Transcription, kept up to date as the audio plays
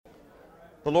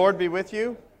The Lord be with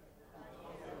you.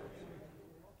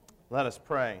 Let us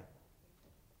pray.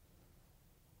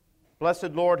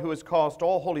 Blessed Lord, who has caused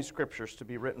all holy scriptures to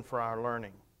be written for our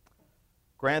learning,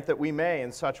 grant that we may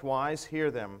in such wise hear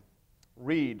them,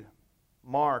 read,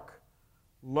 mark,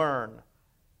 learn,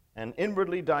 and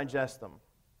inwardly digest them,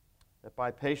 that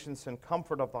by patience and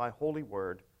comfort of thy holy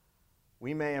word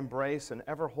we may embrace and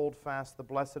ever hold fast the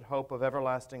blessed hope of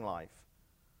everlasting life,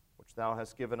 which thou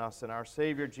hast given us in our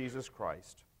Savior Jesus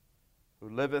Christ, who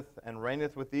liveth and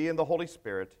reigneth with thee in the Holy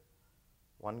Spirit,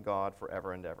 one God,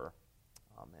 forever and ever.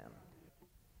 Amen.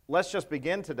 Let's just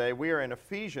begin today. We are in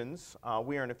Ephesians.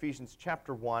 We are in Ephesians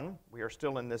chapter 1. We are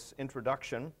still in this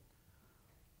introduction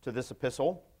to this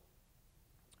epistle.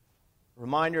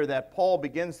 Reminder that Paul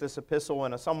begins this epistle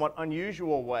in a somewhat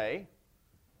unusual way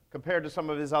compared to some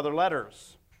of his other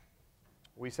letters.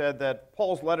 We said that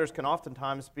Paul's letters can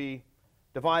oftentimes be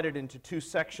divided into two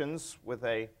sections with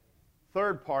a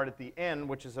third part at the end,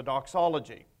 which is a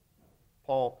doxology.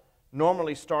 Paul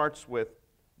normally starts with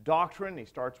doctrine, he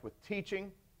starts with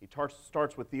teaching, he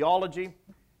starts with theology,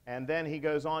 and then he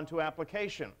goes on to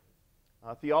application.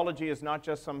 Theology is not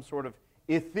just some sort of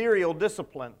ethereal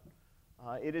discipline.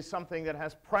 It is something that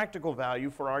has practical value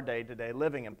for our day-to-day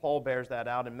living, and Paul bears that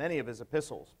out in many of his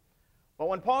epistles. But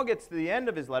when Paul gets to the end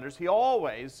of his letters, he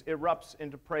always erupts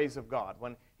into praise of God.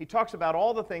 When he talks about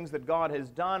all the things that God has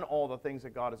done, all the things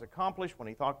that God has accomplished, when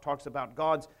he talks about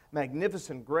God's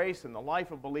magnificent grace in the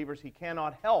life of believers, he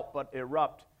cannot help but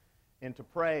erupt into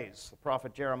praise. The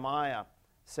prophet Jeremiah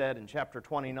said in chapter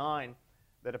 29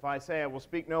 that if I say I will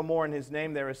speak no more in his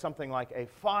name, there is something like a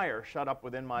fire shut up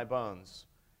within my bones,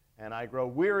 and I grow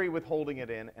weary with holding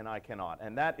it in, and I cannot.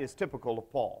 And that is typical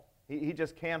of Paul. He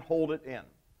just can't hold it in.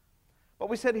 But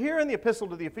we said here in the epistle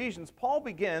to the Ephesians, Paul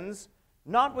begins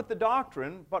not with the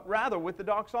doctrine, but rather with the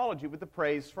doxology, with the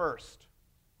praise first,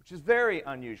 which is very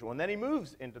unusual. And then he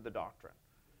moves into the doctrine.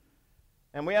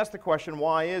 And we ask the question,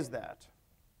 why is that?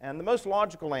 And the most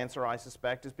logical answer, I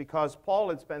suspect, is because Paul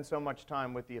had spent so much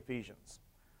time with the Ephesians.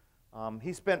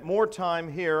 He spent more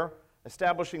time here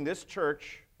establishing this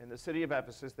church in the city of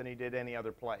Ephesus than he did any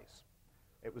other place.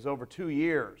 It was over 2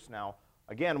 years. Now,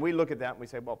 again, we look at that and we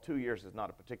say, well, 2 years is not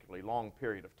a particularly long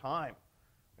period of time.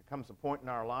 There comes a point in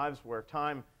our lives where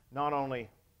time not only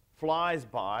flies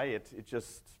by, it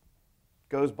just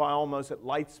goes by almost at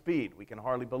light speed. We can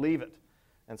hardly believe it.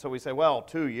 And so we say, well,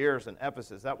 2 years in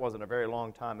Ephesus, that wasn't a very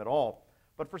long time at all.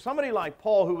 But for somebody like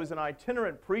Paul, who was an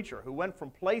itinerant preacher, who went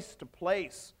from place to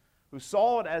place, who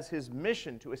saw it as his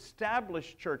mission to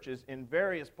establish churches in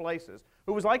various places,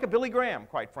 who was like a Billy Graham,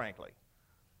 quite frankly.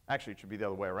 Actually, it should be the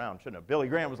other way around, shouldn't it? Billy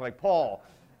Graham was like Paul.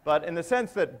 But in the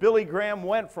sense that Billy Graham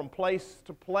went from place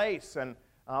to place and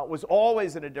was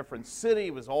always in a different city,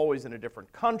 was always in a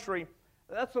different country.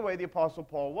 That's the way the Apostle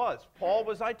Paul was. Paul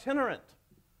was itinerant.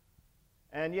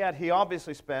 And yet he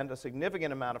obviously spent a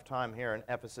significant amount of time here in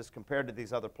Ephesus compared to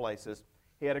these other places.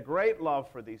 He had a great love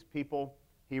for these people.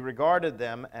 He regarded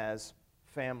them as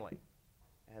family.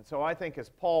 And so I think as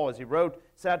Paul, as he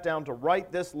sat down to write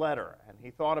this letter, and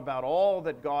he thought about all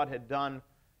that God had done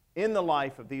in the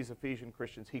life of these Ephesian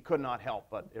Christians, he could not help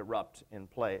but erupt in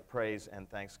praise and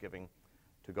thanksgiving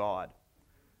to God.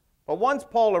 But once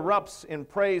Paul erupts in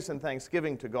praise and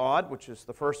thanksgiving to God, which is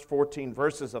the first 14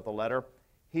 verses of the letter,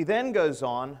 he then goes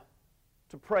on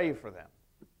to pray for them,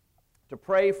 to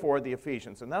pray for the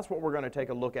Ephesians. And that's what we're going to take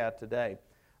a look at today.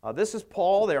 This is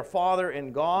Paul, their father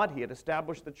in God. He had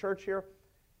established the church here.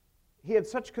 He had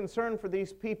such concern for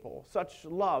these people, such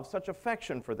love, such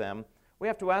affection for them. We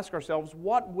have to ask ourselves,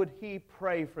 what would he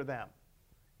pray for them?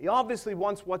 He obviously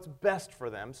wants what's best for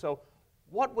them, so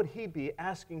what would he be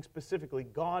asking specifically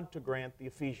God to grant the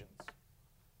Ephesians?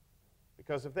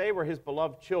 Because if they were his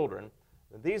beloved children,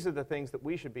 then these are the things that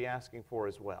we should be asking for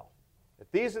as well.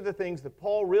 If these are the things that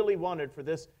Paul really wanted for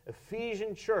this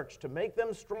Ephesian church to make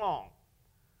them strong,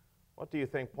 what do you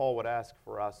think Paul would ask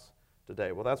for us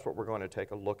today? Well, that's what we're going to take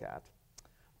a look at.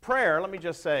 Prayer, let me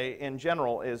just say, in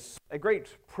general, is a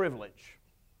great privilege.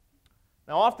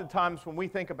 Now, oftentimes when we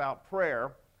think about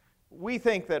prayer, we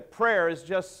think that prayer is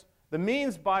just the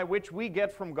means by which we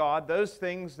get from God those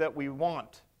things that we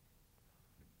want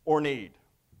or need.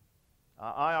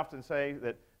 I often say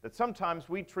that sometimes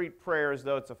we treat prayer as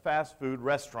though it's a fast food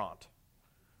restaurant.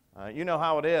 You know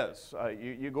how it is.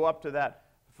 You go up to that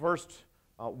first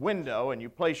window and you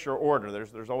place your order.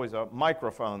 There's always a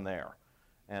microphone there.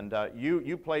 And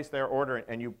you place their order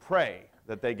and you pray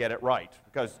that they get it right,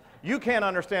 because you can't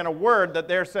understand a word that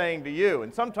they're saying to you.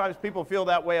 And sometimes people feel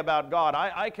that way about God.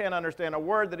 I can't understand a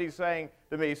word that he's saying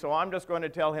to me, so I'm just going to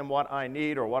tell him what I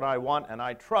need or what I want, and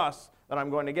I trust that I'm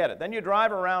going to get it. Then you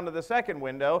drive around to the second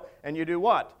window and you do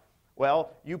what?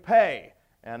 Well, you pay.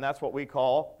 And that's what we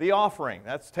call the offering.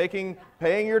 That's paying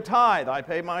your tithe. I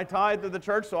pay my tithe to the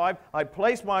church, so I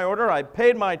placed my order, I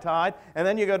paid my tithe, and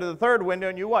then you go to the third window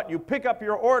and you what? You pick up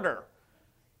your order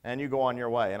and you go on your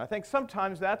way. And I think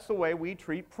sometimes that's the way we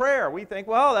treat prayer. We think,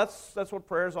 well, that's what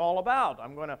prayer is all about.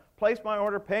 I'm going to place my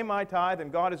order, pay my tithe, and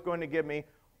God is going to give me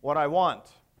what I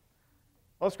want.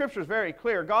 Well, Scripture is very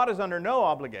clear. God is under no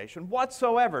obligation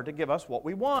whatsoever to give us what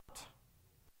we want.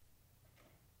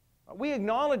 We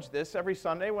acknowledge this every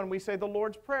Sunday when we say the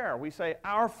Lord's Prayer. We say,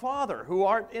 Our Father, who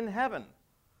art in heaven.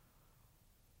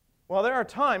 Well, there are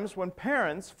times when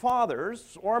parents,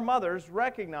 fathers, or mothers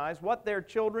recognize what their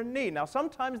children need. Now,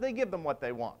 sometimes they give them what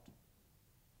they want.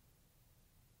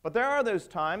 But there are those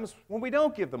times when we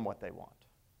don't give them what they want.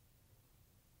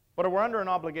 But we're under an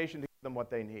obligation to give them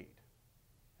what they need.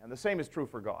 And the same is true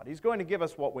for God. He's going to give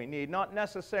us what we need, not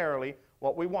necessarily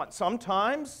what we want.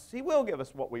 Sometimes He will give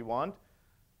us what we want,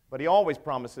 but He always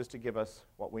promises to give us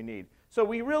what we need. So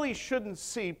we really shouldn't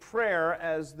see prayer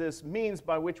as this means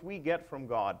by which we get from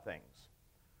God things.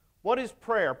 What is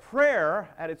prayer?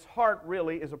 Prayer, at its heart,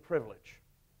 really is a privilege.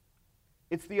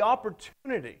 It's the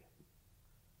opportunity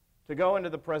to go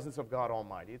into the presence of God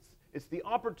Almighty. It's the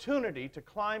opportunity to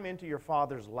climb into your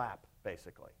Father's lap,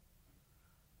 basically.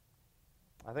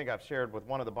 I think I've shared with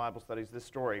one of the Bible studies this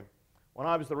story. When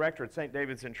I was the rector at St.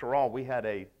 David's in Chirral, we had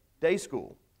a day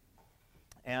school.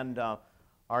 And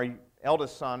our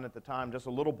eldest son at the time, just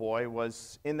a little boy,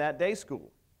 was in that day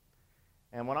school.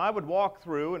 And when I would walk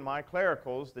through in my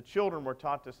clericals, the children were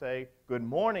taught to say, "Good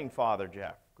morning, Father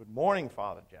Jeff. Good morning,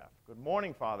 Father Jeff. Good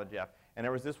morning, Father Jeff." And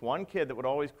there was this one kid that would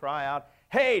always cry out,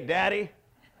 "Hey, Daddy."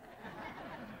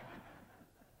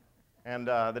 And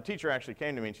the teacher actually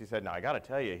came to me and she said, "Now, I got to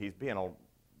tell you, he's being a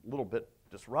little bit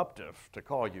disruptive to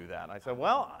call you that." And I said,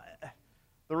 "Well,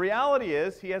 the reality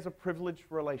is he has a privileged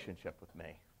relationship with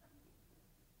me.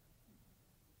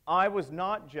 I was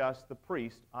not just the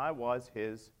priest, I was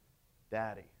his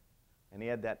daddy." And he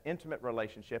had that intimate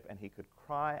relationship, and he could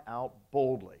cry out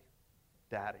boldly,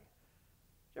 "Daddy."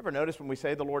 Did you ever notice when we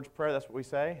say the Lord's Prayer, that's what we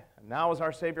say? "And now as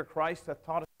our Savior Christ hath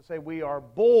taught us to say, we are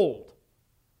bold."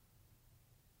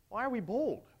 Why are we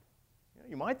bold?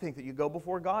 You might think that you go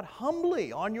before God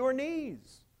humbly, on your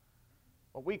knees.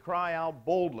 But we cry out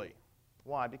boldly.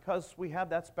 Why? Because we have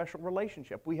that special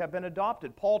relationship. We have been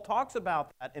adopted. Paul talks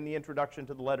about that in the introduction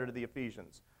to the letter to the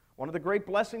Ephesians. One of the great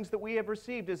blessings that we have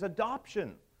received is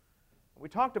adoption. We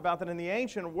talked about that in the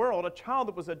ancient world, a child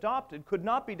that was adopted could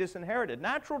not be disinherited.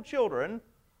 Natural children,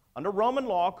 under Roman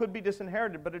law, could be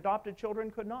disinherited, but adopted children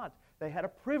could not. They had a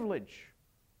privilege,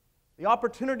 the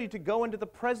opportunity to go into the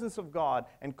presence of God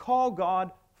and call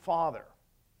God Father.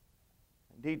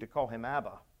 Indeed, to call Him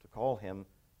Abba, to call Him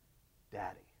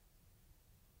Daddy.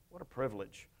 What a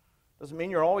privilege. Doesn't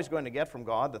mean you're always going to get from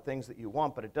God the things that you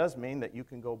want, but it does mean that you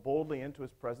can go boldly into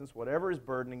His presence. Whatever is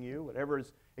burdening you, whatever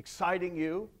is exciting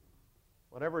you,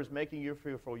 whatever is making you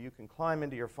fearful, you can climb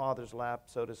into your Father's lap,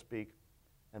 so to speak,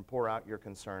 and pour out your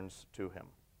concerns to Him.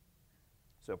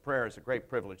 So prayer is a great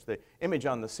privilege. The image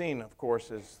on the scene, of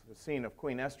course, is the scene of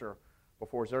Queen Esther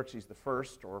before Xerxes I,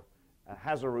 or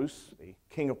Ahasuerus, the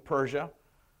king of Persia.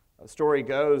 The story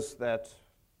goes that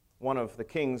one of the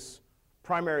king's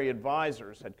primary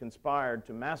advisors had conspired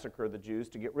to massacre the Jews,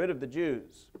 to get rid of the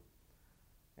Jews.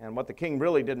 And what the king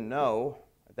really didn't know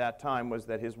at that time was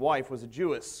that his wife was a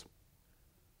Jewess.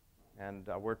 And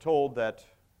we're told that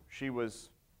she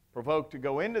was provoked to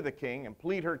go into the king and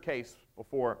plead her case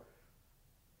before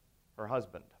her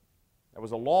husband. There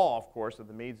was a law, of course, of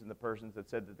the Medes and the Persians that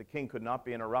said that the king could not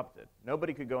be interrupted.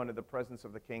 Nobody could go into the presence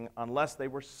of the king unless they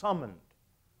were summoned.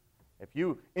 If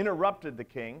you interrupted the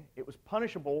king, it was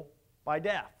punishable by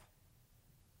death.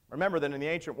 Remember that in the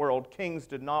ancient world, kings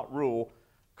did not rule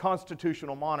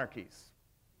constitutional monarchies.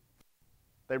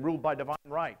 They ruled by divine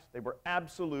right. They were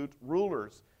absolute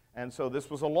rulers. And so this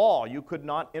was a law. You could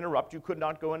not interrupt. You could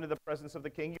not go into the presence of the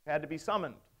king. You had to be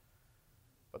summoned.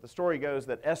 But the story goes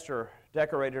that Esther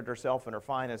decorated herself in her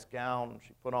finest gown.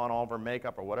 She put on all of her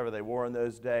makeup or whatever they wore in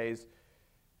those days.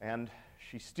 And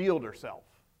she steeled herself.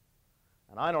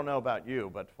 And I don't know about you,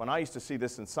 but when I used to see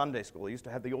this in Sunday school, I used to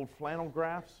have the old flannel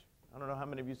graphs. I don't know how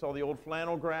many of you saw the old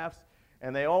flannel graphs.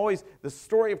 And the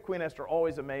story of Queen Esther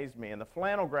always amazed me. And the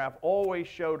flannel graph always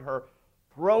showed her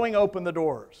throwing open the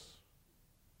doors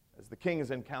as the king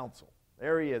is in council.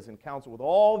 There he is in council with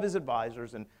all of his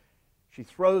advisors, and she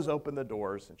throws open the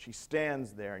doors, and she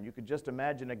stands there. And you could just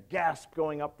imagine a gasp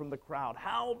going up from the crowd.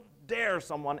 How dare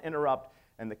someone interrupt?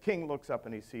 And the king looks up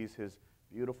and he sees his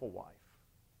beautiful wife.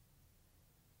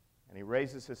 And he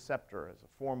raises his scepter as a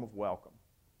form of welcome.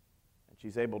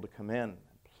 she's able to come in and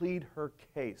plead her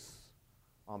case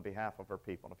on behalf of her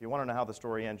people. And if you want to know how the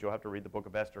story ends, you'll have to read the book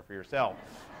of Esther for yourself.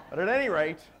 But at any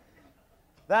rate,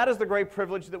 that is the great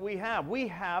privilege that we have. We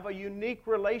have a unique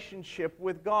relationship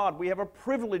with God. We have a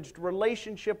privileged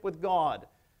relationship with God.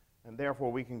 And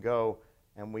therefore, we can go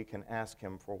and we can ask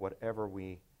Him for whatever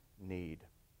we need.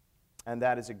 And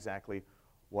that is exactly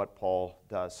what Paul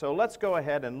does. So let's go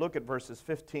ahead and look at verses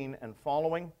 15 and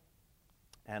following.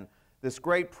 And this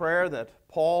great prayer that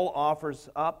Paul offers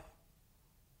up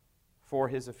for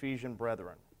his Ephesian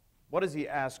brethren. What does he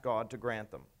ask God to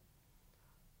grant them?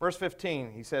 Verse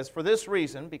 15, he says, "For this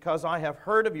reason, because I have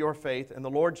heard of your faith in the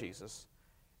Lord Jesus,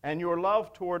 and your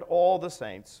love toward all the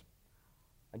saints,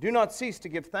 I do not cease to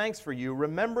give thanks for you,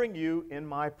 remembering you in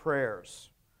my prayers,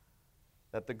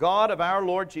 that the God of our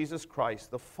Lord Jesus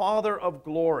Christ, the Father of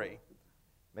glory,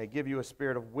 may give you a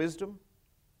spirit of wisdom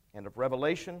and of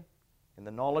revelation in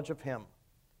the knowledge of Him,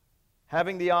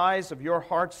 having the eyes of your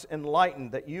hearts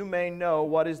enlightened, that you may know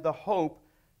what is the hope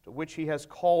to which He has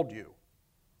called you,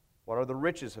 what are the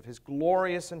riches of His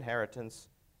glorious inheritance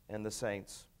in the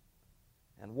saints,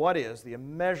 and what is the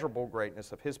immeasurable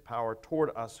greatness of His power toward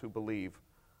us who believe,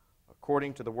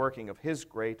 according to the working of His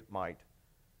great might,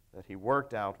 that He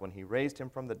worked out when He raised Him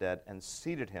from the dead and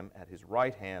seated Him at His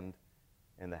right hand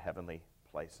in the heavenly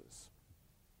places."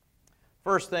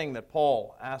 First thing that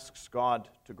Paul asks God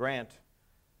to grant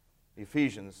the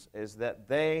Ephesians is that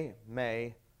they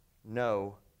may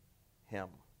know Him.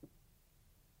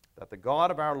 That the God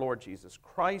of our Lord Jesus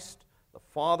Christ, the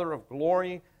Father of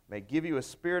glory, may give you a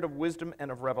spirit of wisdom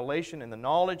and of revelation in the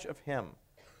knowledge of Him,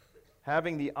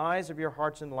 having the eyes of your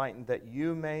hearts enlightened, that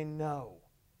you may know.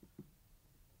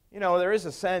 You know, there is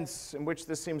a sense in which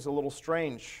this seems a little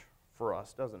strange for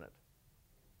us, doesn't it?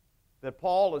 That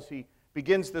Paul, as he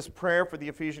begins this prayer for the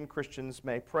Ephesian Christians,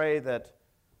 may pray that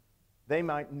they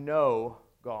might know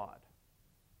God.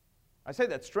 I say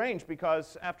that's strange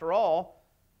because, after all,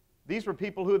 these were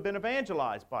people who had been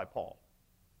evangelized by Paul.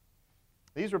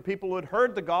 These were people who had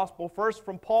heard the gospel first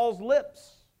from Paul's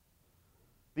lips.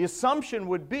 The assumption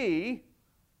would be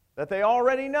that they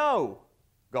already know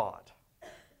God.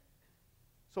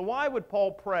 So why would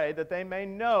Paul pray that they may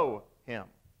know Him?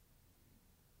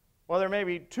 Well, there may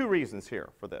be two reasons here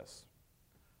for this.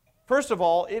 First of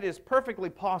all, it is perfectly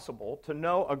possible to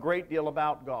know a great deal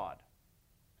about God.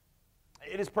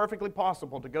 It is perfectly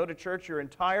possible to go to church your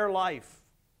entire life.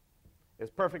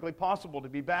 It's perfectly possible to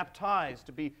be baptized,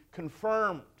 to be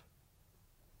confirmed,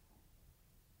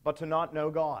 but to not know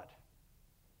God.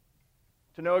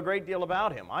 To know a great deal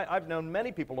about Him. I've known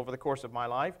many people over the course of my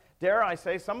life. Dare I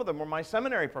say, some of them were my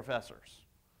seminary professors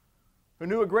who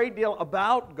knew a great deal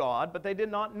about God, but they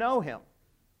did not know Him.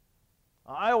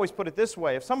 I always put it this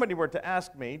way. If somebody were to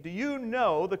ask me, "Do you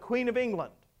know the Queen of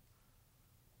England?"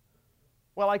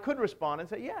 Well, I could respond and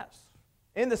say yes,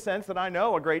 in the sense that I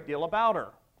know a great deal about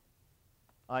her.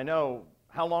 I know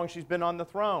how long she's been on the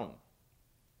throne.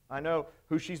 I know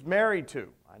who she's married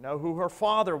to. I know who her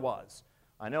father was.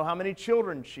 I know how many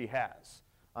children she has.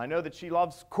 I know that she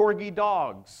loves corgi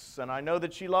dogs, and I know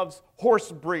that she loves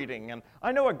horse breeding, and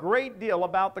I know a great deal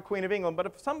about the Queen of England. But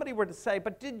if somebody were to say,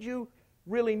 "But did you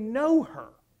really know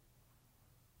her?"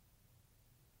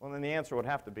 Well, then the answer would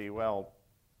have to be, well,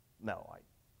 no,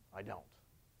 I don't.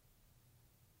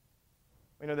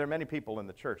 You know, there are many people in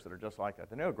the church that are just like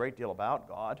that. They know a great deal about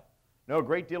God. Know a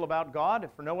great deal about God,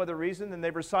 if for no other reason than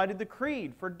they've recited the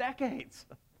creed for decades.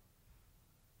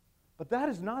 But that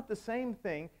is not the same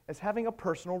thing as having a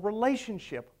personal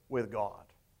relationship with God.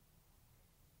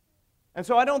 And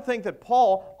so I don't think that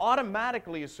Paul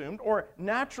automatically assumed or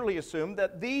naturally assumed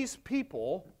that these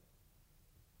people,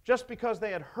 just because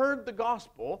they had heard the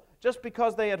gospel, just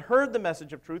because they had heard the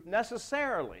message of truth,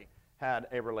 necessarily had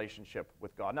a relationship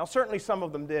with God. Now, certainly some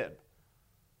of them did.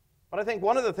 But I think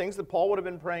one of the things that Paul would have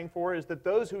been praying for is that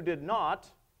those who did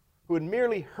not, who had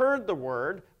merely heard the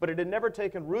word, but it had never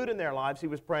taken root in their lives, he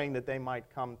was praying that they might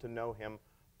come to know Him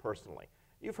personally.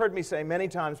 You've heard me say many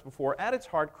times before, at its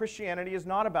heart, Christianity is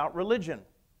not about religion.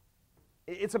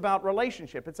 It's about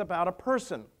relationship. It's about a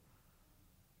person.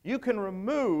 You can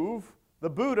remove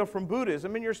the Buddha from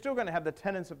Buddhism, and you're still going to have the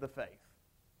tenets of the faith.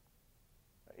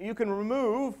 You can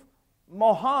remove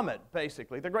Muhammad,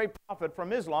 basically, the great prophet,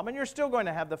 from Islam, and you're still going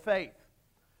to have the faith.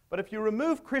 But if you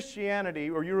remove Christianity,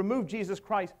 or you remove Jesus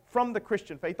Christ from the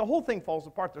Christian faith, the whole thing falls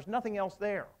apart. There's nothing else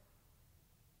there.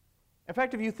 In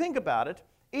fact, if you think about it,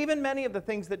 even many of the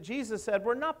things that Jesus said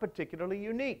were not particularly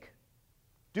unique.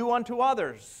 Do unto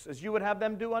others as you would have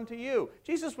them do unto you.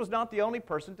 Jesus was not the only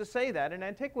person to say that in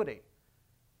antiquity.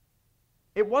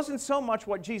 It wasn't so much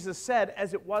what Jesus said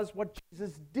as it was what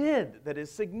Jesus did that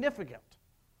is significant.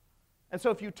 And so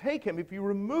if you take him, if you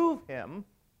remove him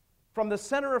from the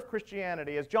center of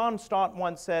Christianity, as John Stott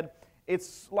once said,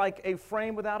 it's like a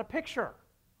frame without a picture.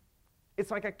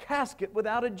 It's like a casket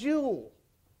without a jewel.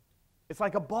 It's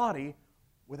like a body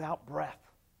without breath.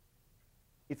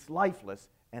 It's lifeless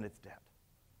and it's dead.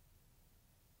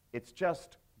 It's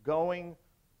just going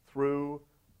through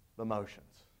the motions.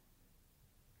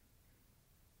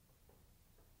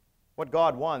 What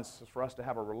God wants is for us to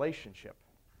have a relationship.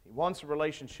 He wants a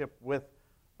relationship with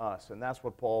us, and that's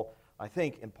what Paul, I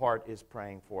think, in part is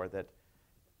praying for, that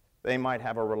they might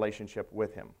have a relationship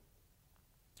with him.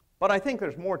 But I think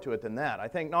there's more to it than that. I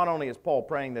think not only is Paul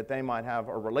praying that they might have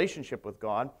a relationship with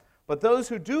God, but those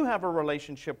who do have a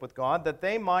relationship with God, that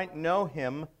they might know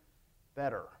him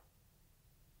better.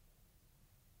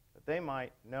 That they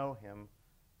might know him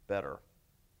better.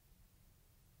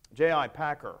 J.I.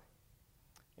 Packer,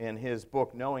 in his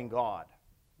book, Knowing God,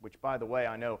 which, by the way,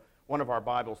 I know one of our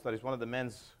Bible studies, one of the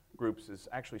men's groups is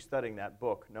actually studying that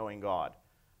book, Knowing God.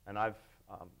 And I've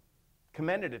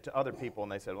commended it to other people,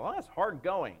 and they said, well, that's hard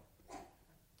going.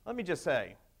 Let me just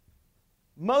say,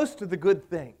 most of the good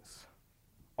things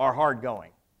are hard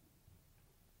going.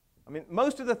 I mean,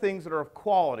 most of the things that are of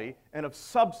quality and of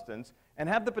substance and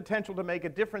have the potential to make a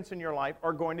difference in your life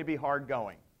are going to be hard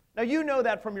going. Now, you know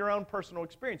that from your own personal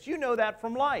experience. You know that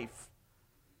from life.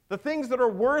 The things that are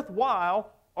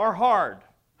worthwhile are hard.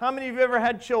 How many of you have ever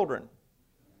had children?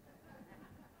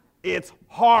 It's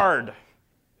hard,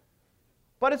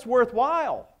 but it's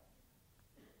worthwhile.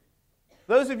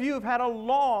 Those of you who've had a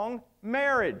long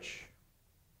marriage,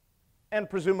 and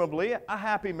presumably a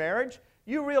happy marriage,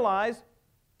 you realize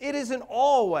it isn't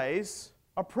always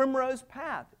a primrose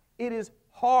path. It is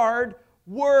hard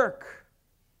work,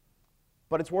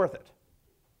 but it's worth it.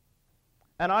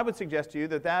 And I would suggest to you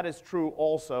that that is true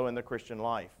also in the Christian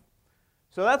life.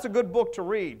 So that's a good book to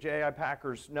read, J.I.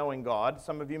 Packer's Knowing God.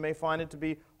 Some of you may find it to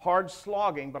be hard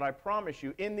slogging, but I promise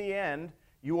you, in the end,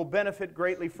 you will benefit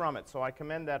greatly from it. So I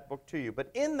commend that book to you.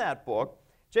 But in that book,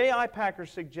 J.I. Packer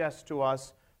suggests to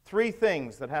us three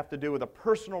things that have to do with a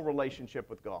personal relationship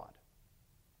with God.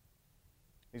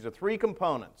 These are three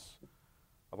components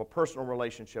of a personal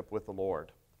relationship with the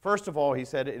Lord. First of all, he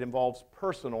said it involves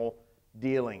personal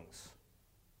dealings.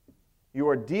 You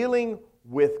are dealing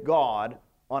with God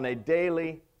on a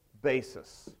daily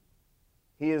basis.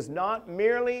 He is not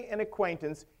merely an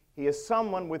acquaintance. He is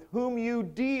someone with whom you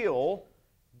deal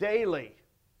daily.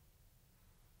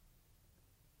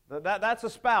 That's a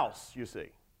spouse, you see.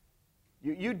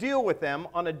 You deal with them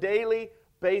on a daily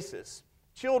basis.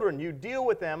 Children, you deal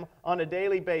with them on a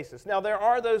daily basis. Now, there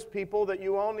are those people that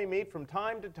you only meet from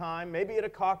time to time, maybe at a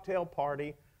cocktail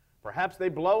party. Perhaps they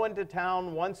blow into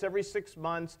town once every 6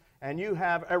 months, and you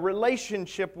have a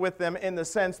relationship with them in the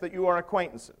sense that you are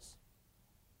acquaintances.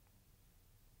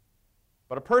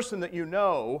 But a person that you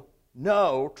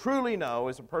truly know,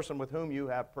 is a person with whom you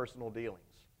have personal dealings.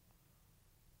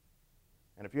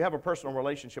 And if you have a personal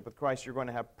relationship with Christ, you're going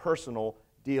to have personal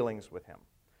dealings with him.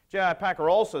 J.I. Packer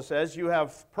also says you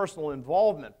have personal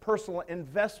involvement, personal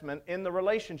investment in the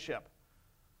relationship.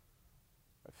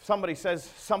 If somebody says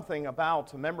something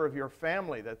about a member of your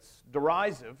family that's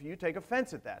derisive, you take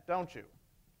offense at that, don't you?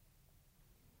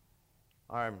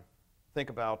 I think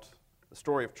about the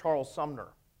story of Charles Sumner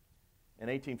in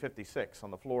 1856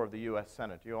 on the floor of the U.S.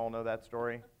 Senate. You all know that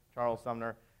story? Charles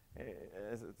Sumner.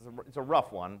 It's a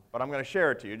rough one, but I'm going to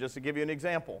share it to you just to give you an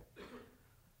example.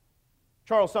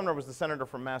 Charles Sumner was the senator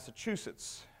from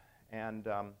Massachusetts, and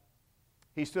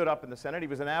he stood up in the Senate. He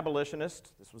was an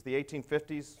abolitionist. This was the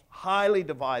 1850s, highly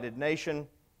divided nation.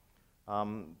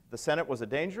 The Senate was a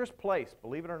dangerous place,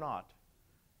 believe it or not.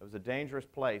 It was a dangerous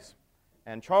place.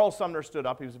 And Charles Sumner stood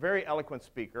up. He was a very eloquent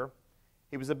speaker.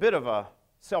 He was a bit of a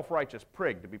self-righteous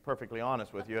prig, to be perfectly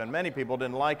honest with you, and many people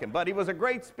didn't like him, but he was a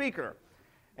great speaker.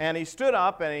 And he stood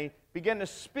up and he began to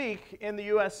speak in the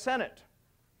U.S. Senate.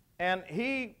 And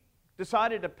he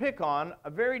decided to pick on a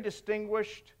very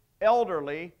distinguished,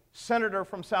 elderly senator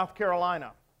from South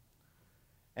Carolina.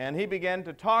 And he began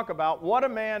to talk about what a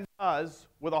man does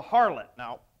with a harlot.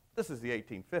 Now, this is the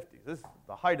 1850s. This is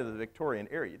the height of the Victorian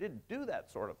era. You didn't do that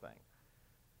sort of thing.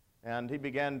 And he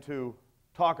began to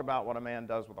talk about what a man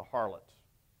does with a harlot.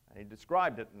 And he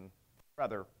described it in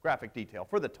rather graphic detail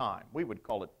for the time. We would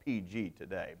call it PG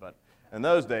today, but in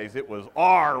those days it was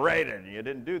R-rated. You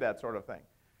didn't do that sort of thing.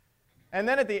 And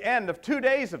then at the end of 2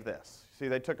 days of this, see,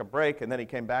 they took a break, and then he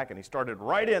came back, and he started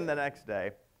right in the next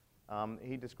day.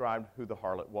 He described who the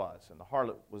harlot was, and the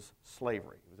harlot was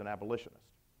slavery. He was an abolitionist.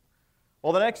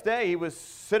 Well, the next day, he was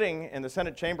sitting in the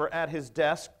Senate chamber at his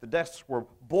desk. The desks were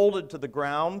bolted to the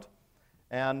ground,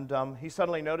 and he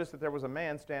suddenly noticed that there was a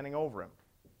man standing over him.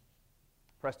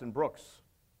 Preston Brooks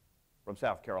from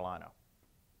South Carolina,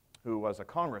 who was a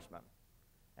congressman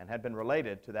and had been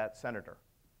related to that senator.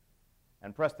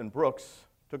 And Preston Brooks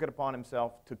took it upon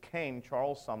himself to cane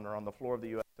Charles Sumner on the floor of the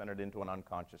U.S. Senate into an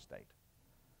unconscious state.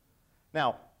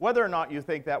 Now, whether or not you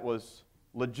think that was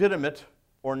legitimate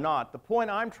or not, the point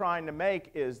I'm trying to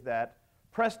make is that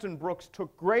Preston Brooks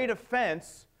took great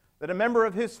offense that a member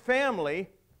of his family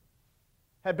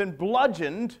had been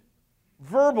bludgeoned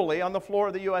verbally on the floor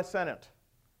of the U.S. Senate.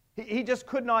 He just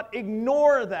could not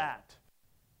ignore that.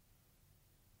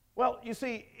 Well, you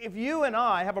see, if you and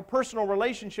I have a personal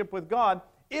relationship with God,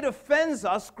 it offends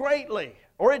us greatly,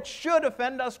 or it should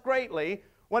offend us greatly,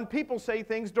 when people say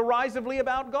things derisively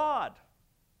about God.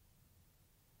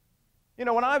 You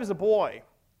know, when I was a boy,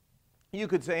 you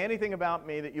could say anything about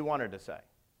me that you wanted to say.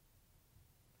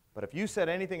 But if you said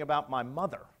anything about my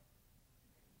mother,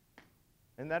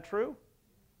 isn't that true?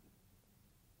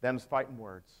 Them's fighting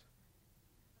words.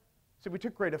 See, we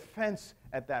took great offense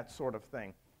at that sort of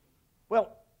thing.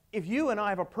 Well, if you and I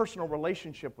have a personal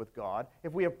relationship with God,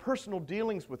 if we have personal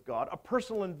dealings with God, a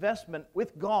personal investment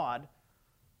with God,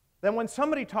 then when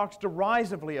somebody talks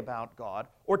derisively about God,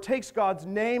 or takes God's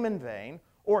name in vain,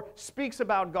 or speaks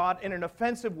about God in an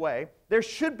offensive way, there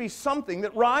should be something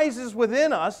that rises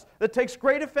within us that takes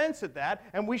great offense at that,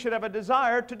 and we should have a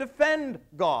desire to defend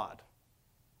God.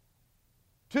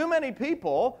 Too many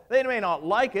people, they may not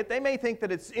like it, they may think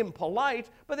that it's impolite,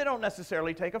 but they don't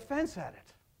necessarily take offense at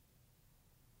it.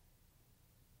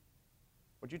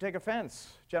 Would you take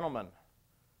offense, gentlemen,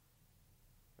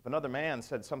 if another man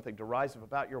said something derisive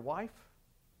about your wife?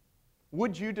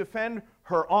 Would you defend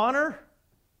her honor?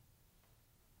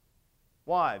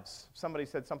 Wives, if somebody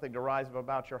said something derisive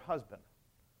about your husband,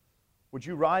 would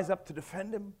you rise up to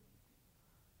defend him?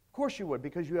 Of course you would,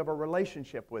 because you have a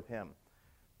relationship with him.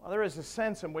 Well, there is a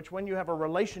sense in which when you have a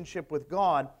relationship with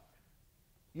God,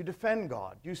 you defend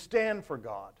God, you stand for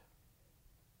God.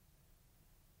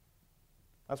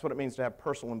 That's what it means to have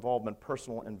personal involvement,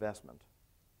 personal investment.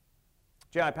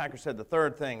 J.I. Packer said the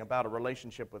third thing about a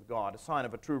relationship with God, a sign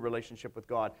of a true relationship with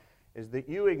God, is that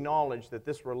you acknowledge that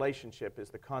this relationship is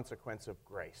the consequence of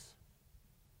grace.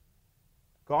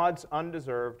 God's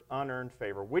undeserved, unearned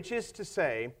favor, which is to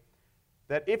say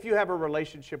that if you have a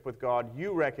relationship with God,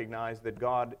 you recognize that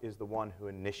God is the one who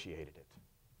initiated it.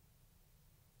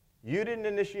 You didn't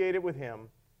initiate it with Him.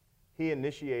 He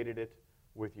initiated it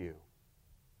with you.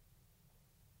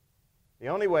 The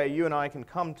only way you and I can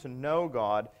come to know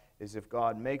God is if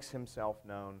God makes Himself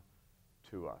known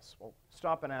to us. Well,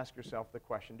 stop and ask yourself the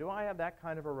question, do I have that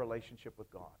kind of a relationship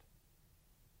with God?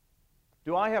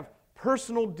 Do I have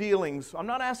personal dealings? I'm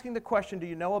not asking the question, do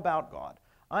you know about God?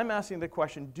 I'm asking the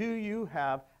question, do you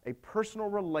have a personal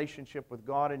relationship with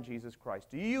God and Jesus Christ?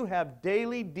 Do you have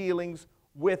daily dealings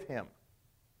with Him?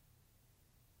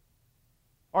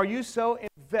 Are you so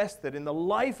invested in the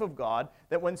life of God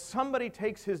that when somebody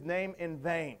takes His name in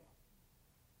vain,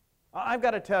 I've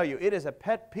got to tell you, it is a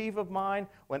pet peeve of mine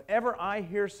whenever I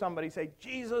hear somebody say,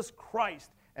 Jesus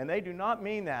Christ, and they do not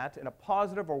mean that in a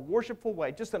positive or worshipful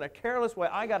way, just in a careless way,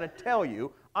 I got to tell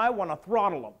you, I want to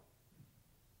throttle them.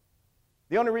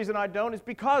 The only reason I don't is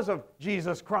because of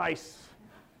Jesus Christ.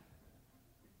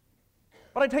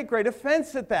 But I take great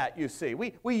offense at that, you see.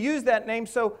 We use that name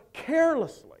so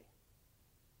carelessly.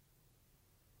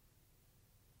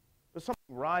 Does something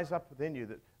rise up within you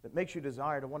that makes you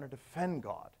desire to want to defend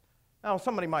God? Now,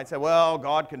 somebody might say, well,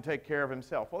 God can take care of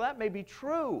Himself. Well, that may be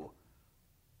true.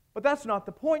 But that's not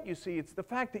the point, you see. It's the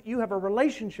fact that you have a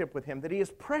relationship with Him, that He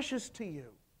is precious to you.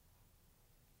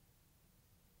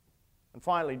 And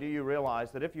finally, do you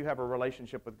realize that if you have a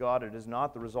relationship with God, it is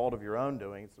not the result of your own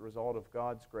doing, it's the result of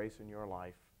God's grace in your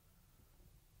life.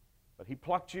 That He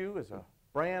plucked you as a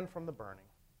brand from the burning,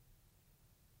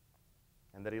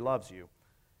 and that He loves you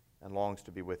and longs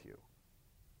to be with you.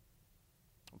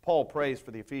 Paul prays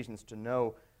for the Ephesians to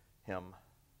know Him.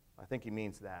 I think he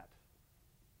means that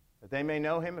they may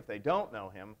know Him if they don't know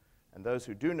Him, and those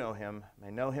who do know Him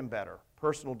may know Him better.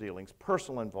 Personal dealings,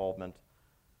 personal involvement,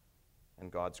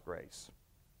 and God's grace.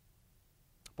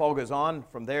 Paul goes on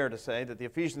from there to say that the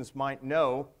Ephesians might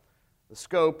know the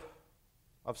scope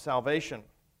of salvation.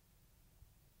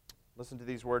 Listen to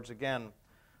these words again.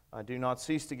 I do not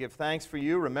cease to give thanks for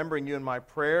you, remembering you in my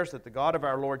prayers, that the God of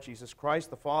our Lord Jesus Christ,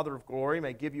 the Father of glory,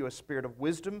 may give you a spirit of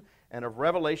wisdom and of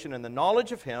revelation in the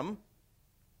knowledge of Him,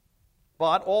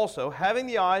 but also having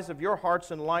the eyes of your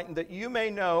hearts enlightened, that you may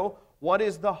know what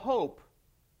is the hope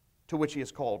to which He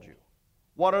has called you,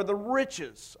 what are the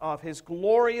riches of His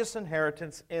glorious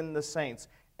inheritance in the saints,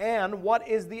 and what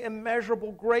is the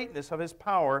immeasurable greatness of His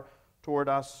power toward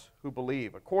us who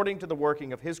believe, according to the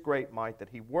working of his great might that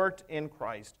he worked in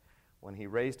Christ when he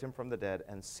raised him from the dead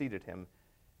and seated him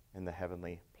in the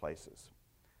heavenly places.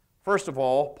 First of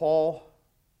all, Paul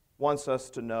wants us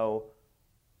to know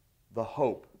the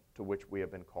hope to which we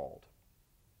have been called.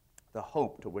 The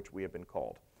hope to which we have been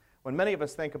called. When many of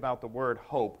us think about the word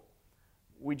hope,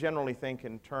 we generally think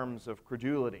in terms of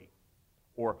credulity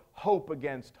or hope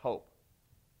against hope.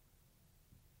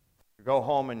 You go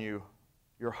home and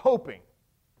you're hoping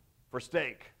for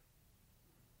steak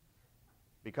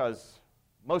because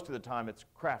most of the time it's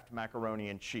Kraft macaroni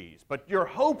and cheese. But you're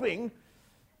hoping,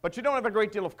 but you don't have a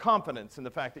great deal of confidence in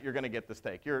the fact that you're going to get the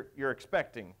steak. You're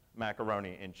expecting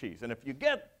macaroni and cheese. And if you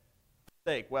get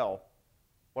steak, well,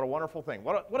 what a wonderful thing.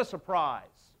 What a surprise.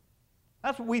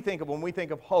 That's what we think of when we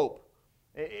think of hope.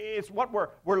 It's what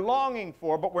we're longing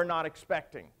for, but we're not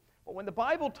expecting. But when the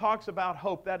Bible talks about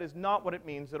hope, that is not what it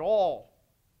means at all.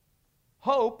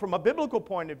 Hope, from a biblical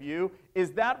point of view,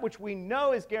 is that which we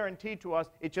know is guaranteed to us,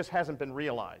 it just hasn't been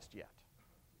realized yet.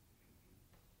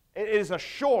 It is a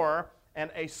sure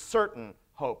and a certain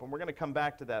hope, and we're going to come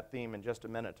back to that theme in just a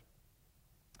minute.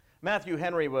 Matthew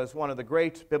Henry was one of the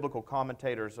great biblical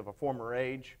commentators of a former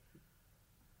age,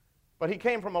 but he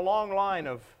came from a long line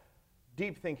of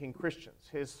deep-thinking Christians.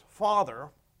 His father,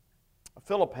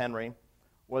 Philip Henry,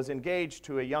 was engaged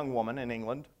to a young woman in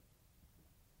England.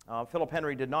 Philip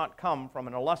Henry did not come from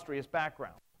an illustrious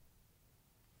background.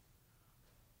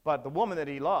 But the woman that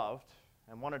he loved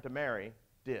and wanted to marry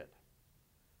did.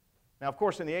 Now, of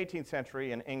course, in the 18th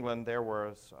century in England, there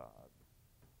was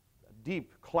a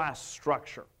deep class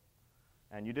structure.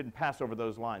 And you didn't pass over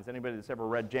those lines. Anybody that's ever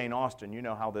read Jane Austen, you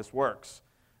know how this works.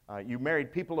 You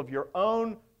married people of your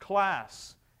own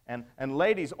class. And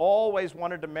ladies always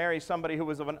wanted to marry somebody who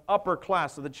was of an upper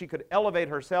class so that she could elevate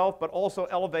herself, but also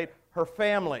elevate her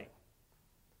family.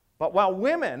 But while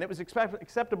women, it was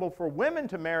acceptable for women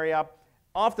to marry up,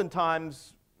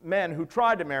 oftentimes men who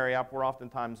tried to marry up were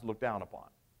oftentimes looked down upon.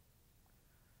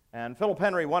 And Philip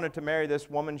Henry wanted to marry this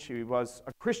woman. She was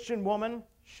a Christian woman.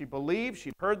 She believed,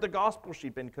 she'd heard the gospel,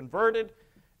 she'd been converted,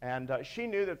 and she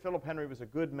knew that Philip Henry was a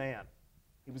good man.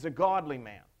 He was a godly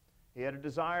man. He had a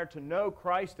desire to know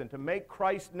Christ and to make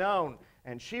Christ known.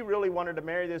 And she really wanted to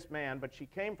marry this man, but she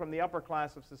came from the upper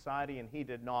class of society and he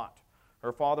did not.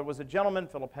 Her father was a gentleman.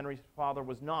 Philip Henry's father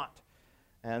was not.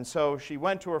 And so she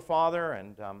went to her father,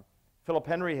 and Philip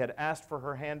Henry had asked for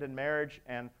her hand in marriage,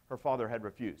 and her father had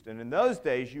refused. And in those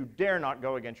days, you dare not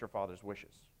go against your father's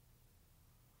wishes.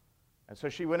 And so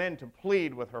she went in to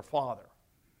plead with her father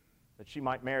that she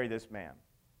might marry this man.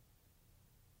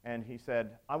 And he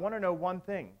said, I want to know one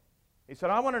thing. He said,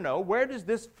 I want to know, where does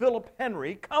this Philip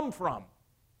Henry come from?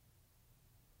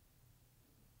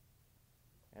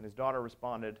 And his daughter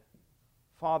responded,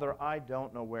 Father, I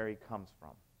don't know where he comes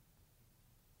from,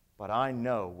 but I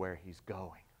know where he's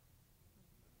going.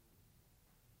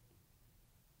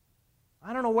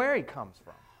 I don't know where he comes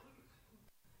from,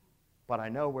 but I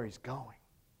know where he's going.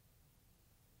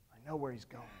 I know where he's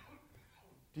going.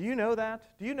 Do you know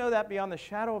that? Do you know that beyond the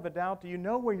shadow of a doubt? Do you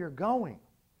know where you're going?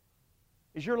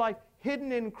 Is your life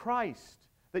hidden in Christ,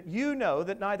 that you know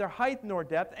that neither height nor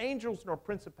depth, angels nor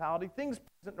principality, things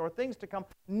present nor things to come,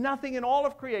 nothing in all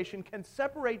of creation can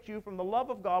separate you from the love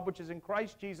of God which is in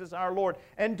Christ Jesus our Lord?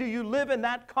 And do you live in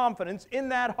that confidence, in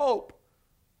that hope?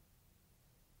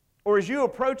 Or as you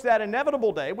approach that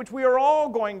inevitable day, which we are all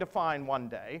going to find one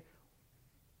day,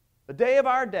 the day of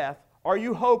our death, are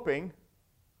you hoping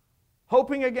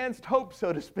against hope,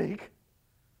 so to speak,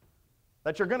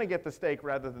 that you're going to get the steak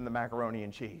rather than the macaroni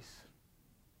and cheese?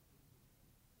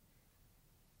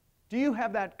 Do you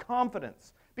have that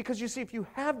confidence? Because you see, if you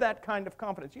have that kind of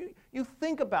confidence, you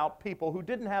think about people who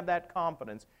didn't have that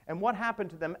confidence and what happened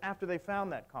to them after they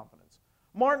found that confidence.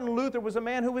 Martin Luther was a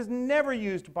man who was never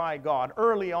used by God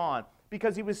early on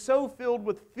because he was so filled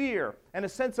with fear and a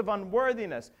sense of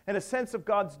unworthiness and a sense of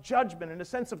God's judgment and a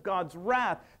sense of God's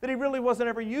wrath that he really wasn't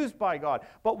ever used by God.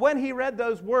 But when he read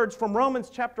those words from Romans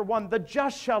chapter 1, the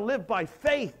just shall live by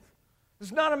faith.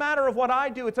 It's not a matter of what I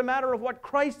do, it's a matter of what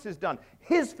Christ has done,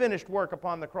 his finished work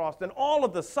upon the cross. And all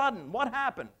of a sudden, what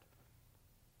happened?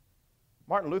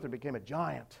 Martin Luther became a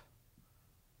giant.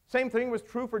 Same thing was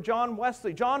true for John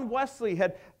Wesley. John Wesley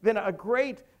had been a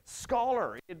great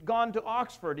scholar. He had gone to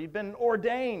Oxford. He'd been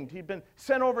ordained. He'd been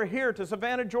sent over here to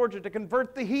Savannah, Georgia to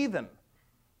convert the heathen.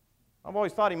 I've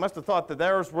always thought he must have thought that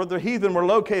there's where the heathen were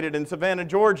located, in Savannah,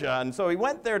 Georgia. And so he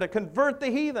went there to convert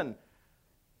the heathen.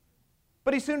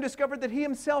 But he soon discovered that he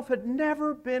himself had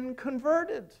never been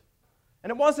converted. And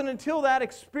it wasn't until that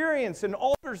experience in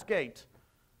Aldersgate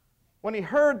when he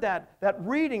heard that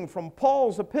reading from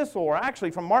Paul's epistle, or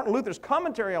actually from Martin Luther's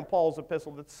commentary on Paul's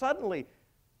epistle, that suddenly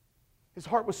his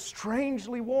heart was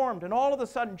strangely warmed. And all of a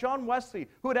sudden, John Wesley,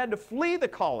 who had to flee the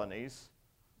colonies,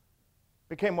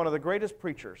 became one of the greatest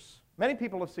preachers. Many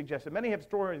people have suggested, many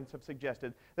historians have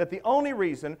suggested, that the only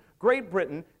reason Great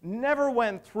Britain never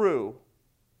went through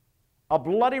a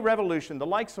bloody revolution, the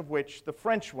likes of which the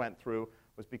French went through,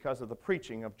 was because of the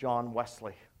preaching of John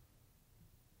Wesley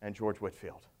and George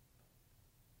Whitefield.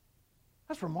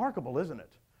 That's remarkable, isn't it?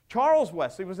 Charles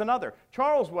Wesley was another.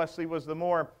 Charles Wesley was the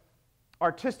more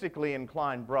artistically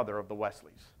inclined brother of the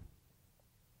Wesleys.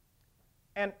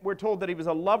 And we're told that he was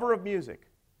a lover of music.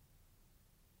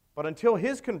 But until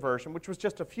his conversion, which was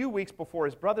just a few weeks before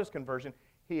his brother's conversion,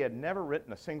 he had never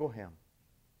written a single hymn.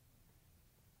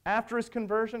 After his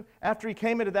conversion, after he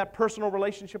came into that personal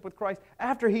relationship with Christ,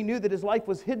 after he knew that his life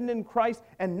was hidden in Christ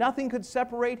and nothing could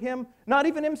separate him, not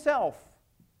even himself,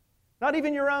 not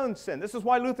even your own sin. This is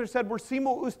why Luther said, we're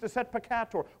simul ustus et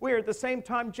peccator. We are at the same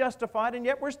time justified, and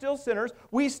yet we're still sinners.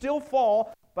 We still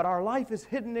fall, but our life is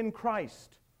hidden in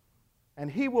Christ. And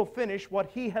he will finish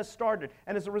what he has started.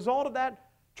 And as a result of that,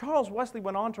 Charles Wesley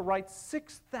went on to write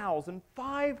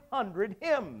 6,500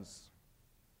 hymns.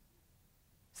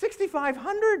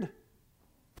 6,500!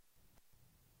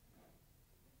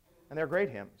 And they're great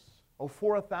hymns. Oh,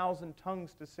 for 1,000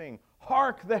 tongues to sing.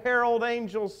 Hark, the herald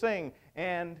angels sing.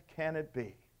 And can it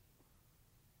be?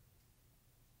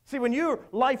 See, when your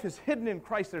life is hidden in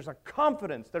Christ, there's a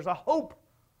confidence, there's a hope.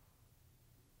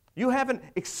 You haven't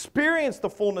experienced the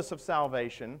fullness of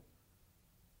salvation,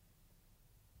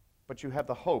 but you have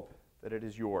the hope that it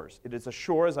is yours. It is a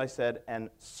sure, as I said, and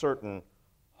certain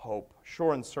hope.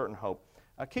 Sure and certain hope.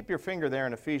 Keep your finger there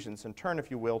in Ephesians and turn,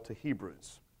 if you will, to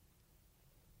Hebrews.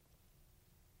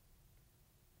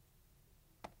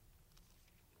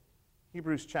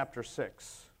 Hebrews chapter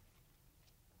 6.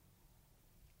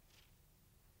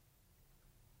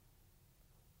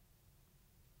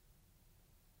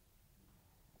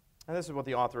 And this is what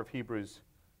the author of Hebrews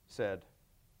said.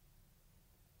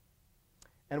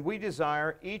 And we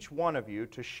desire each one of you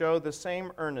to show the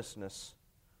same earnestness,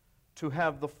 to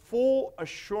have the full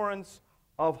assurance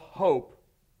of hope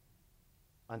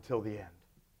until the end.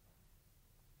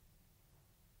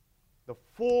 The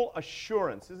full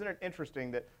assurance. Isn't it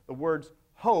interesting that the words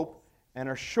hope and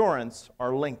assurance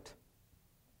are linked?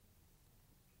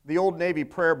 The old Navy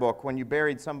prayer book, when you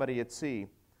buried somebody at sea,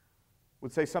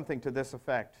 would say something to this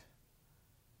effect.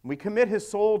 We commit his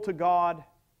soul to God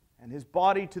and his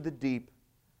body to the deep,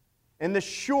 in the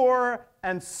sure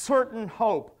and certain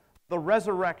hope, the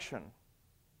resurrection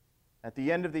at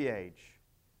the end of the age,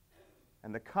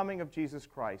 and the coming of Jesus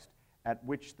Christ, at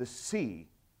which the sea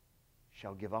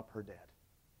shall give up her dead.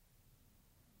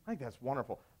 I think that's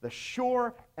wonderful. The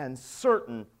sure and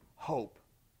certain hope.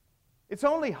 It's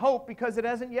only hope because it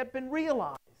hasn't yet been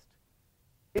realized.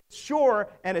 It's sure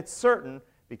and it's certain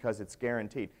because it's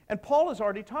guaranteed. And Paul has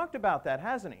already talked about that,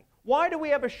 hasn't he? Why do we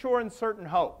have a sure and certain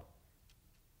hope?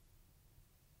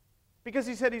 Because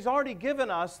he said he's already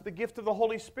given us the gift of the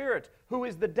Holy Spirit, who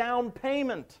is the down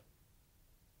payment,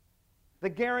 the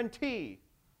guarantee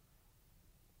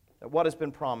that what has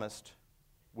been promised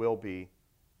will be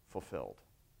fulfilled.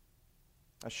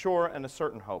 A sure and a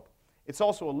certain hope. It's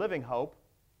also a living hope.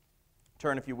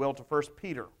 Turn, if you will, to 1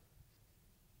 Peter.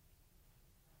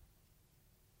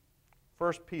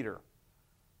 1 Peter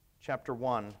chapter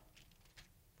 1,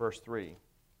 verse 3.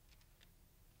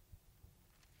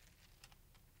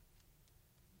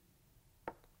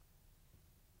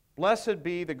 Blessed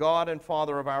be the God and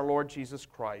Father of our Lord Jesus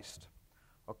Christ.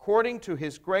 According to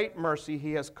his great mercy,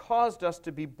 he has caused us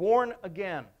to be born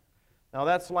again. Now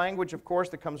that's language, of course,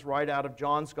 that comes right out of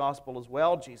John's Gospel as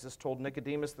well. Jesus told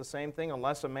Nicodemus the same thing.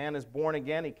 Unless a man is born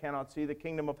again, he cannot see the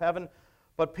kingdom of heaven.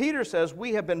 But Peter says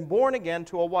we have been born again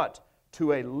to a what?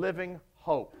 To a living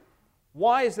hope.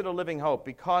 Why is it a living hope?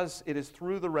 Because it is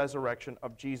through the resurrection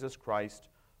of Jesus Christ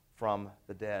from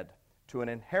the dead. To an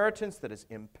inheritance that is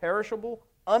imperishable,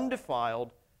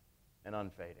 undefiled, and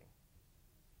unfading.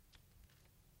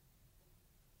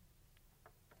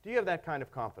 Do you have that kind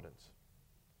of confidence?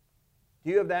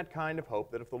 Do you have that kind of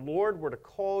hope that if the Lord were to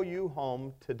call you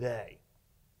home today,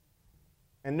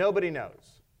 and nobody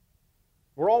knows,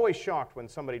 we're always shocked when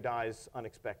somebody dies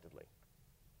unexpectedly.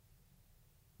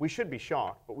 We should be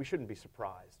shocked, but we shouldn't be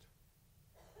surprised,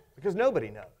 because nobody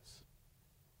knows.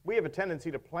 We have a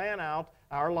tendency to plan out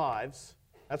our lives.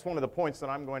 That's one of the points that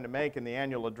I'm going to make in the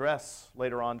annual address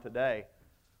later on today.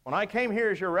 When I came here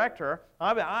as your rector,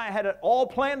 I had it all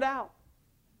planned out.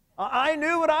 I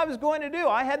knew what I was going to do.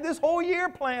 I had this whole year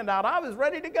planned out. I was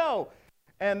ready to go.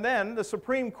 and then the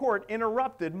Supreme Court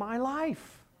interrupted my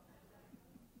life.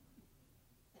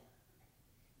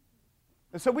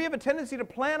 And so we have a tendency to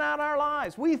plan out our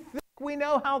lives. We think we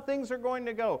know how things are going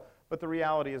to go, but the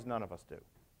reality is none of us do.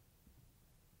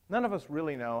 None of us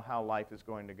really know how life is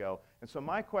going to go. And so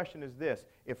my question is this: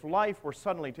 if life were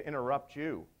suddenly to interrupt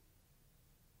you,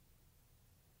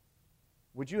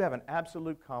 would you have an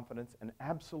absolute confidence, an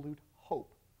absolute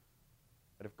hope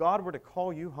that if God were to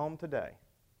call you home today,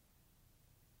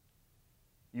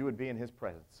 you would be in His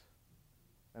presence?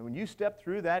 And when you step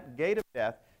through that gate of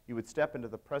death, you would step into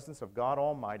the presence of God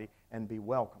Almighty and be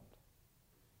welcomed.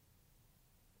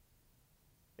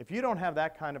 If you don't have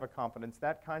that kind of a confidence,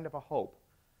 that kind of a hope,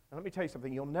 and let me tell you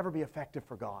something, you'll never be effective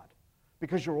for God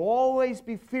because you'll always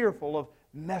be fearful of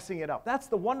messing it up. That's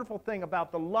the wonderful thing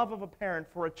about the love of a parent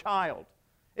for a child.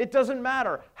 It doesn't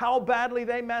matter how badly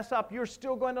they mess up, you're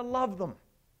still going to love them.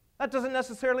 That doesn't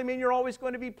necessarily mean you're always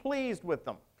going to be pleased with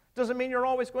them. Doesn't mean you're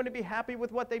always going to be happy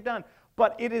with what they've done.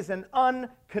 But it is an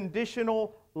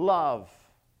unconditional love.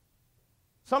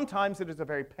 Sometimes it is a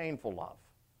very painful love.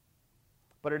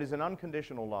 But it is an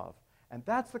unconditional love. And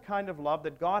that's the kind of love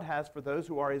that God has for those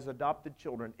who are His adopted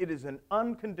children. It is an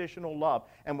unconditional love.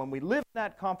 And when we live in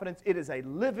that confidence, it is a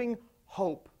living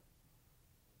hope.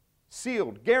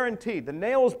 Sealed, guaranteed. The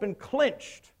nail has been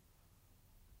clinched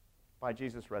by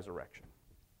Jesus' resurrection.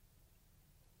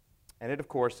 And it, of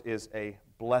course, is a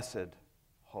blessed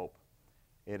hope.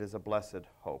 It is a blessed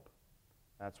hope.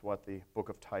 That's what the book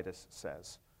of Titus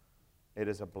says. It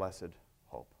is a blessed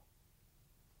hope.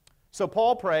 So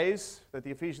Paul prays that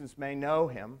the Ephesians may know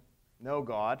Him, know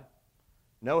God,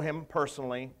 know Him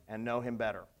personally, and know Him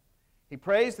better. He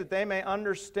prays that they may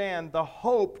understand the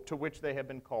hope to which they have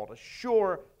been called, a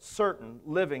sure, certain,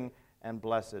 living, and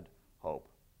blessed hope.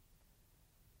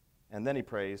 And then he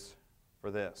prays for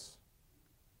this,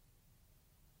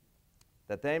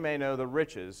 that they may know the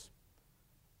riches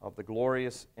of the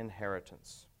glorious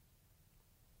inheritance.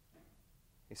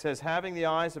 He says, having the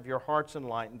eyes of your hearts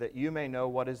enlightened, that you may know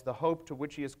what is the hope to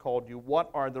which He has called you, what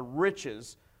are the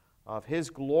riches of His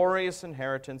glorious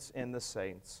inheritance in the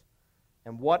saints,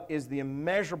 and what is the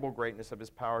immeasurable greatness of His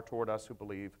power toward us who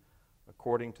believe,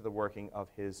 according to the working of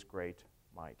His great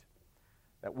might.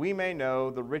 That we may know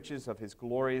the riches of His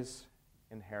glorious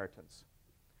inheritance.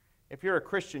 If you're a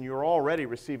Christian, you're already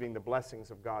receiving the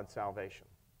blessings of God's salvation.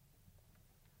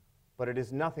 But it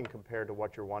is nothing compared to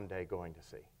what you're one day going to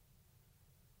see.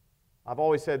 I've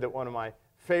always said that one of my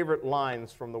favorite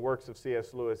lines from the works of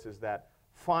C.S. Lewis is that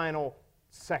final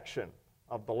section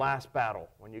of the last battle,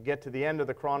 when you get to the end of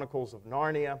the Chronicles of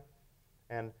Narnia,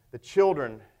 and the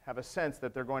children have a sense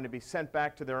that they're going to be sent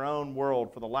back to their own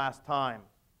world for the last time,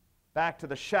 back to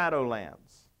the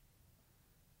Shadowlands.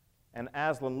 And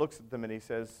Aslan looks at them and he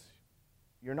says,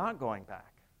 you're not going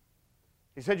back.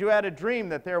 He said, you had a dream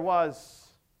that there was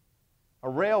a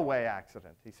railway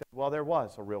accident. He said, well, there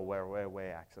was a real railway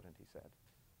accident, he said.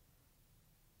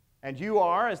 And you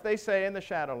are, as they say in the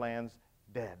Shadowlands,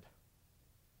 dead.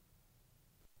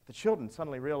 The children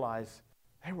suddenly realized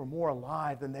they were more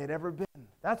alive than they'd ever been.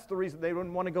 That's the reason they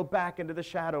didn't want to go back into the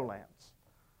Shadowlands.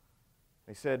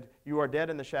 He said, you are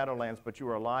dead in the Shadowlands, but you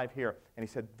are alive here. And he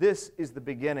said, this is the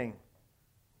beginning.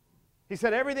 He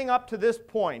said, everything up to this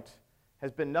point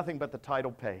has been nothing but the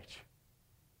title page.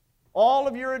 All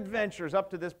of your adventures up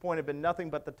to this point have been nothing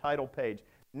but the title page.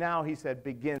 Now, he said,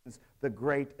 begins the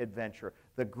great adventure,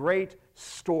 the great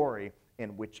story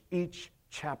in which each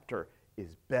chapter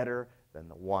is better than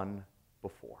the one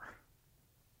before.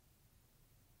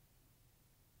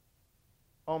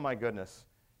 Oh my goodness,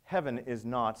 heaven is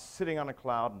not sitting on a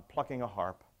cloud and plucking a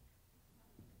harp.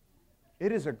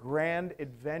 It is a grand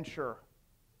adventure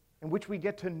in which we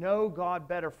get to know God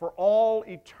better for all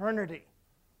eternity.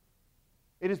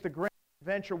 It is the grand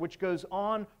adventure which goes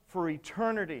on for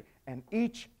eternity, and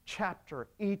each chapter,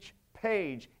 each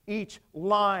page, each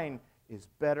line is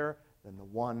better than the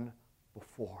one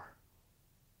before.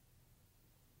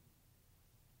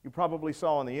 You probably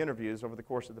saw in the interviews over the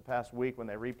course of the past week when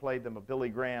they replayed them of Billy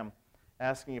Graham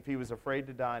asking if he was afraid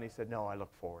to die, and he said, no, I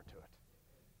look forward to it.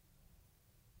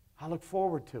 I look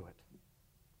forward to it.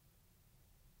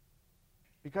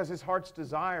 Because his heart's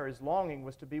desire, his longing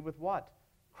was to be with what?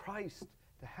 Christ.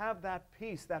 To have that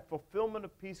peace, that fulfillment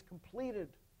of peace completed.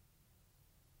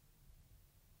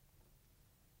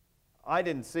 I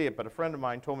didn't see it, but a friend of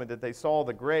mine told me that they saw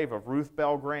the grave of Ruth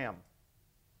Bell Graham.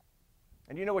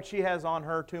 And you know what she has on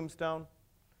her tombstone?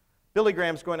 Billy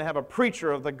Graham's going to have a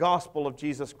preacher of the gospel of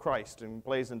Jesus Christ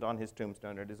emblazoned on his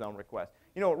tombstone at his own request.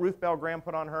 You know what Ruth Bell Graham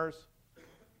put on hers?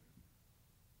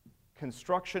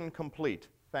 Construction complete.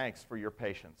 Thanks for your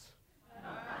patience.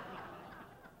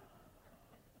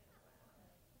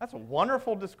 That's a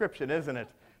wonderful description, isn't it?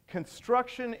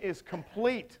 Construction is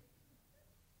complete.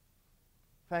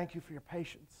 Thank you for your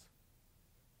patience.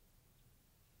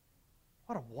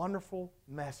 What a wonderful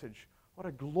message. What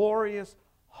a glorious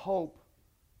hope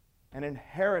and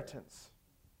inheritance.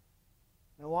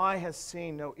 No eye has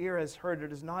seen, no ear has heard,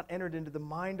 it has not entered into the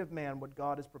mind of man what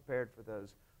God has prepared for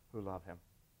those who love Him.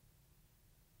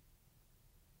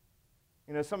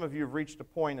 You know, some of you have reached a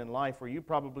point in life where you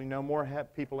probably know more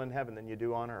people in heaven than you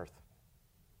do on earth.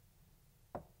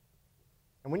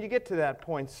 And when you get to that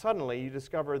point, suddenly you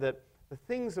discover that the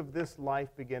things of this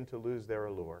life begin to lose their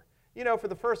allure. You know, for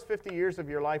the first 50 years of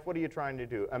your life, what are you trying to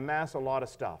do? Amass a lot of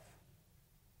stuff.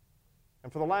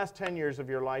 And for the last 10 years of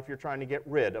your life, you're trying to get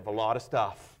rid of a lot of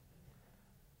stuff.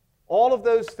 All of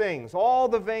those things, all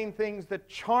the vain things that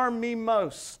charm me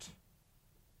most,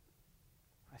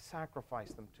 I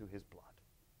sacrifice them to His blood.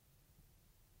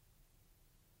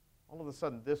 All of a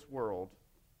sudden, this world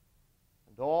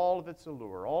and all of its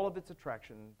allure, all of its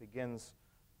attraction begins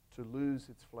to lose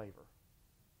its flavor.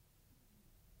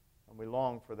 And we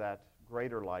long for that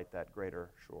greater light, that greater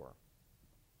shore.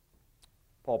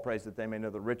 Paul prays that they may know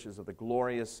the riches of the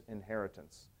glorious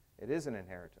inheritance. It is an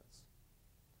inheritance.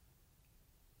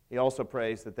 He also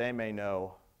prays that they may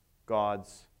know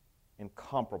God's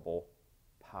incomparable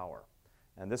power.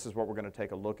 And this is what we're going to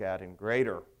take a look at in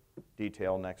greater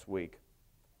detail next week.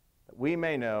 That we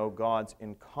may know God's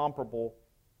incomparable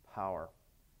power.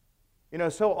 You know,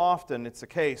 so often it's a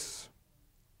case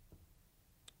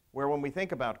where when we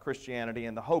think about Christianity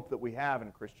and the hope that we have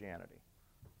in Christianity,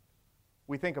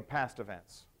 we think of past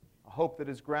events, a hope that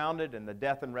is grounded in the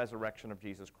death and resurrection of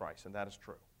Jesus Christ, and that is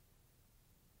true.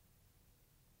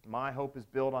 My hope is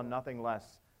built on nothing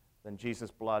less than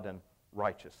Jesus' blood and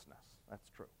righteousness. That's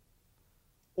true.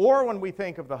 Or when we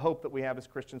think of the hope that we have as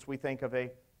Christians, we think of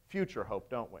a future hope,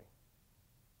 don't we?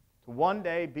 To one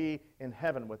day be in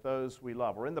heaven with those we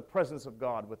love, or in the presence of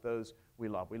God with those we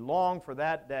love. We long for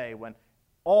that day when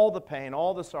all the pain,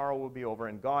 all the sorrow will be over,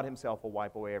 and God Himself will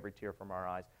wipe away every tear from our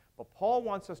eyes. But Paul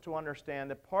wants us to understand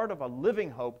that part of a living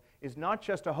hope is not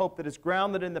just a hope that is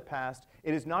grounded in the past.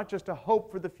 It is not just a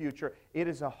hope for the future. It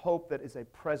is a hope that is a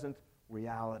present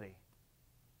reality.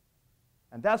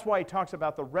 And that's why he talks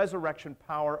about the resurrection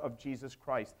power of Jesus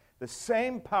Christ. The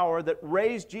same power that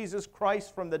raised Jesus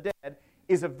Christ from the dead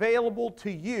is available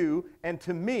to you and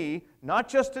to me, not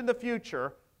just in the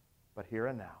future, but here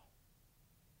and now.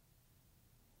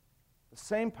 The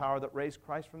same power that raised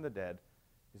Christ from the dead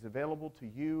is available to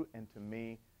you and to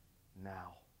me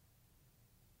now.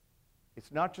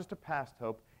 It's not just a past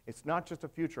hope. It's not just a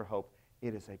future hope.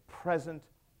 It is a present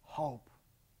hope,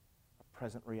 a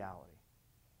present reality.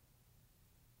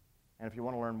 And if you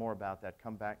want to learn more about that,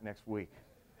 come back next week.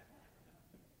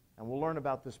 And we'll learn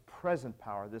about this present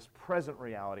power, this present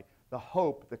reality, the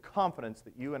hope, the confidence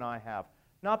that you and I have,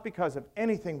 not because of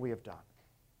anything we have done,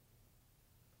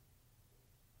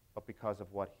 but because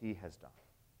of what He has done.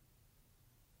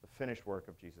 The finished work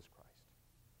of Jesus Christ.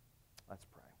 Let's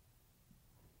pray.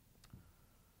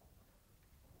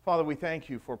 Father, we thank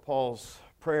You for Paul's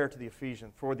prayer to the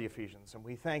Ephesians, and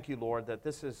we thank You, Lord, that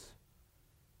this is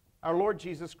our Lord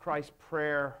Jesus Christ's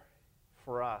prayer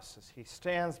for us as He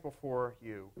stands before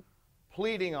You,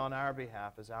 pleading on our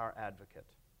behalf as our advocate.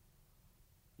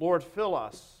 Lord, fill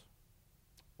us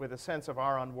with a sense of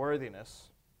our unworthiness,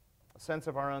 a sense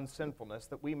of our own sinfulness,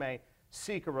 that we may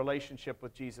seek a relationship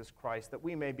with Jesus Christ, that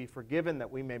we may be forgiven,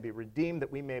 that we may be redeemed,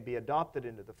 that we may be adopted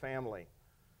into the family.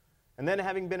 And then,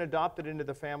 having been adopted into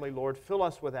the family, Lord, fill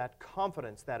us with that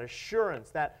confidence, that assurance,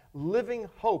 that living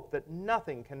hope that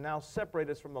nothing can now separate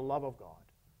us from the love of God.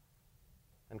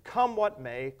 And come what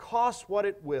may, cost what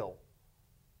it will,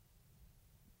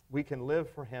 we can live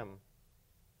for Him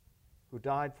who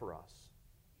died for us.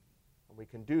 And we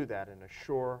can do that in a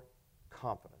sure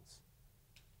confidence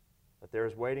that there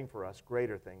is waiting for us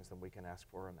greater things than we can ask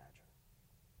or imagine.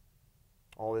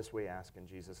 All this we ask in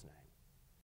Jesus' name.